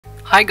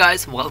Hi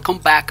guys, welcome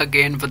back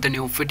again with a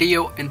new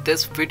video. In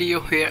this video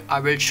here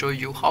I will show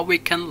you how we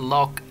can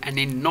lock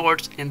any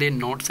notes in the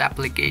Notes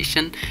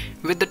application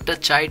with the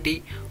Touch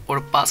ID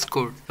or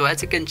passcode. So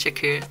as you can check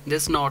here,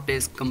 this note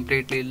is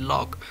completely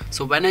locked.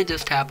 So when I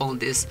just tap on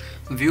this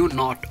view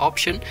note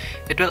option,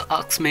 it will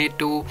ask me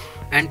to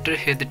enter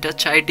here the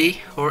Touch ID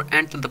or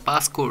enter the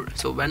passcode.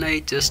 So when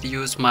I just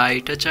use my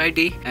Touch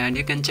ID, and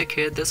you can check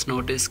here, this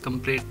note is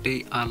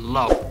completely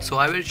unlocked. So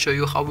I will show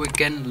you how we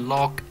can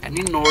lock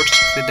any notes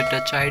with the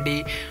Touch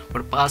ID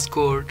or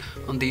passcode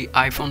on the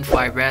iPhone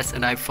 5s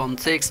and iPhone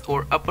 6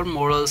 or upper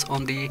models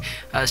on the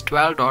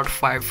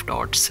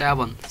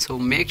 12.5.7. so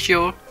make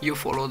sure you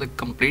follow the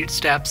complete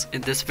steps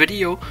in this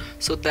video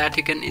so that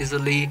you can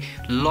easily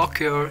lock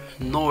your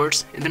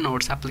notes in the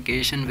Notes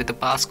application with the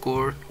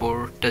passcode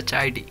or Touch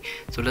ID.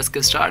 So let's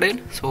get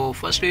started. So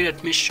firstly,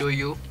 let me show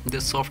you the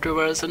software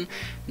version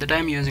that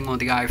I'm using on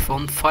the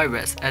iPhone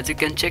 5s. As you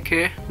can check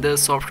here, the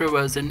software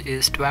version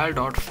is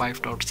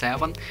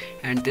 12.5.7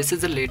 and this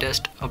is the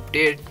latest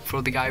update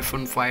for the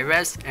iPhone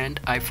 5s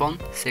and iPhone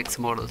 6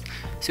 models.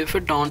 So if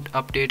you don't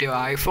update your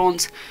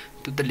iPhones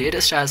to the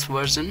latest iOS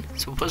version,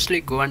 so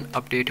firstly go and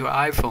update your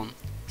iPhone.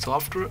 So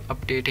after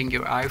updating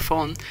your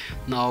iPhone,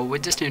 now we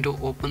just need to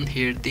open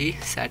here the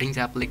settings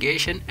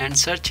application and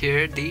search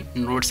here the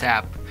Notes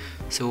app.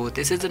 So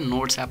this is the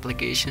Notes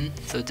application,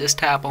 so just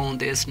tap on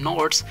this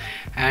Notes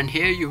and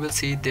here you will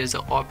see there's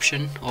an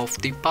option of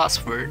the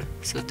password.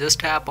 So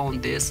just tap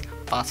on this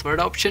password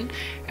option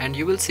and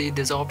you will see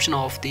this option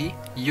of the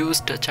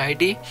use Touch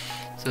ID.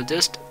 So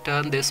just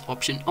turn this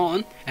option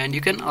on and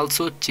you can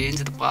also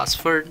change the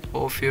password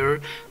of your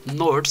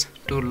Notes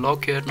to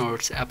lock your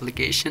Notes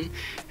application,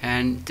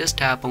 and just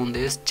tap on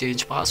this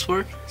change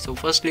password. So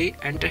firstly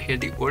enter here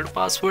the old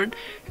password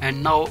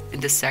and now in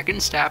the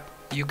second step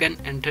you can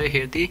enter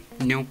here the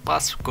new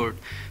passcode.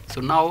 So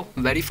now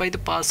verify the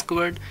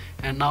password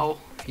and now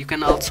you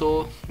can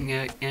also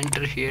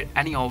enter here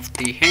any of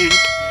the hint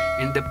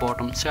in the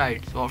bottom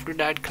side. So after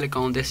that click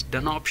on this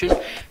done option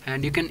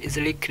and you can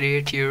easily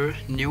create your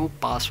new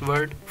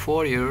password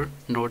for your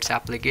Notes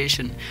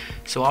application.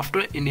 So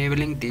after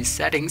enabling these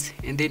settings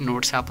in the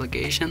Notes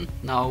application,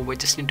 now we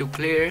just need to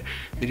clear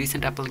the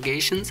recent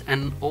applications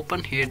and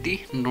open here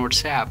the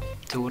Notes app.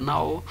 So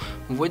now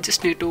we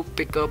just need to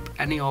pick up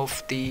any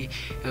of the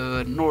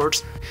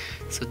notes.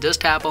 So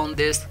just tap on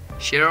this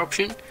share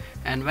option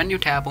and when you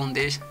tap on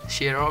this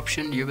share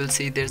option you will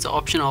see there's an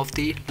option of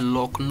the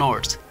lock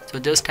notes. So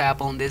just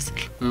tap on this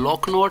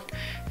lock note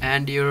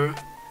and your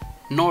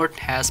note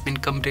has been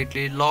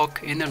completely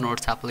locked in the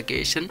Notes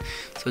application.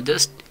 So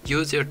just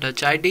use your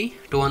Touch ID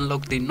to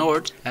unlock the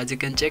note. As you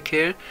can check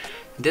here,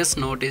 this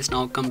note is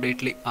now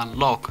completely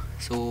unlocked.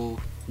 So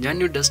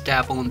then you just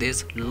tap on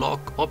this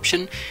lock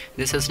option,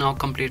 this is now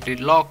completely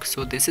locked.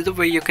 So this is the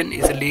way you can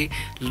easily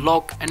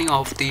lock any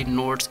of the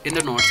notes in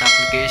the Notes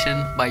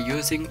application by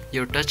using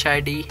your Touch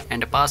ID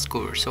and a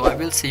passcode. So I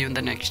will see you in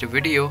the next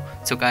video.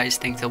 So guys,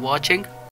 thanks for watching.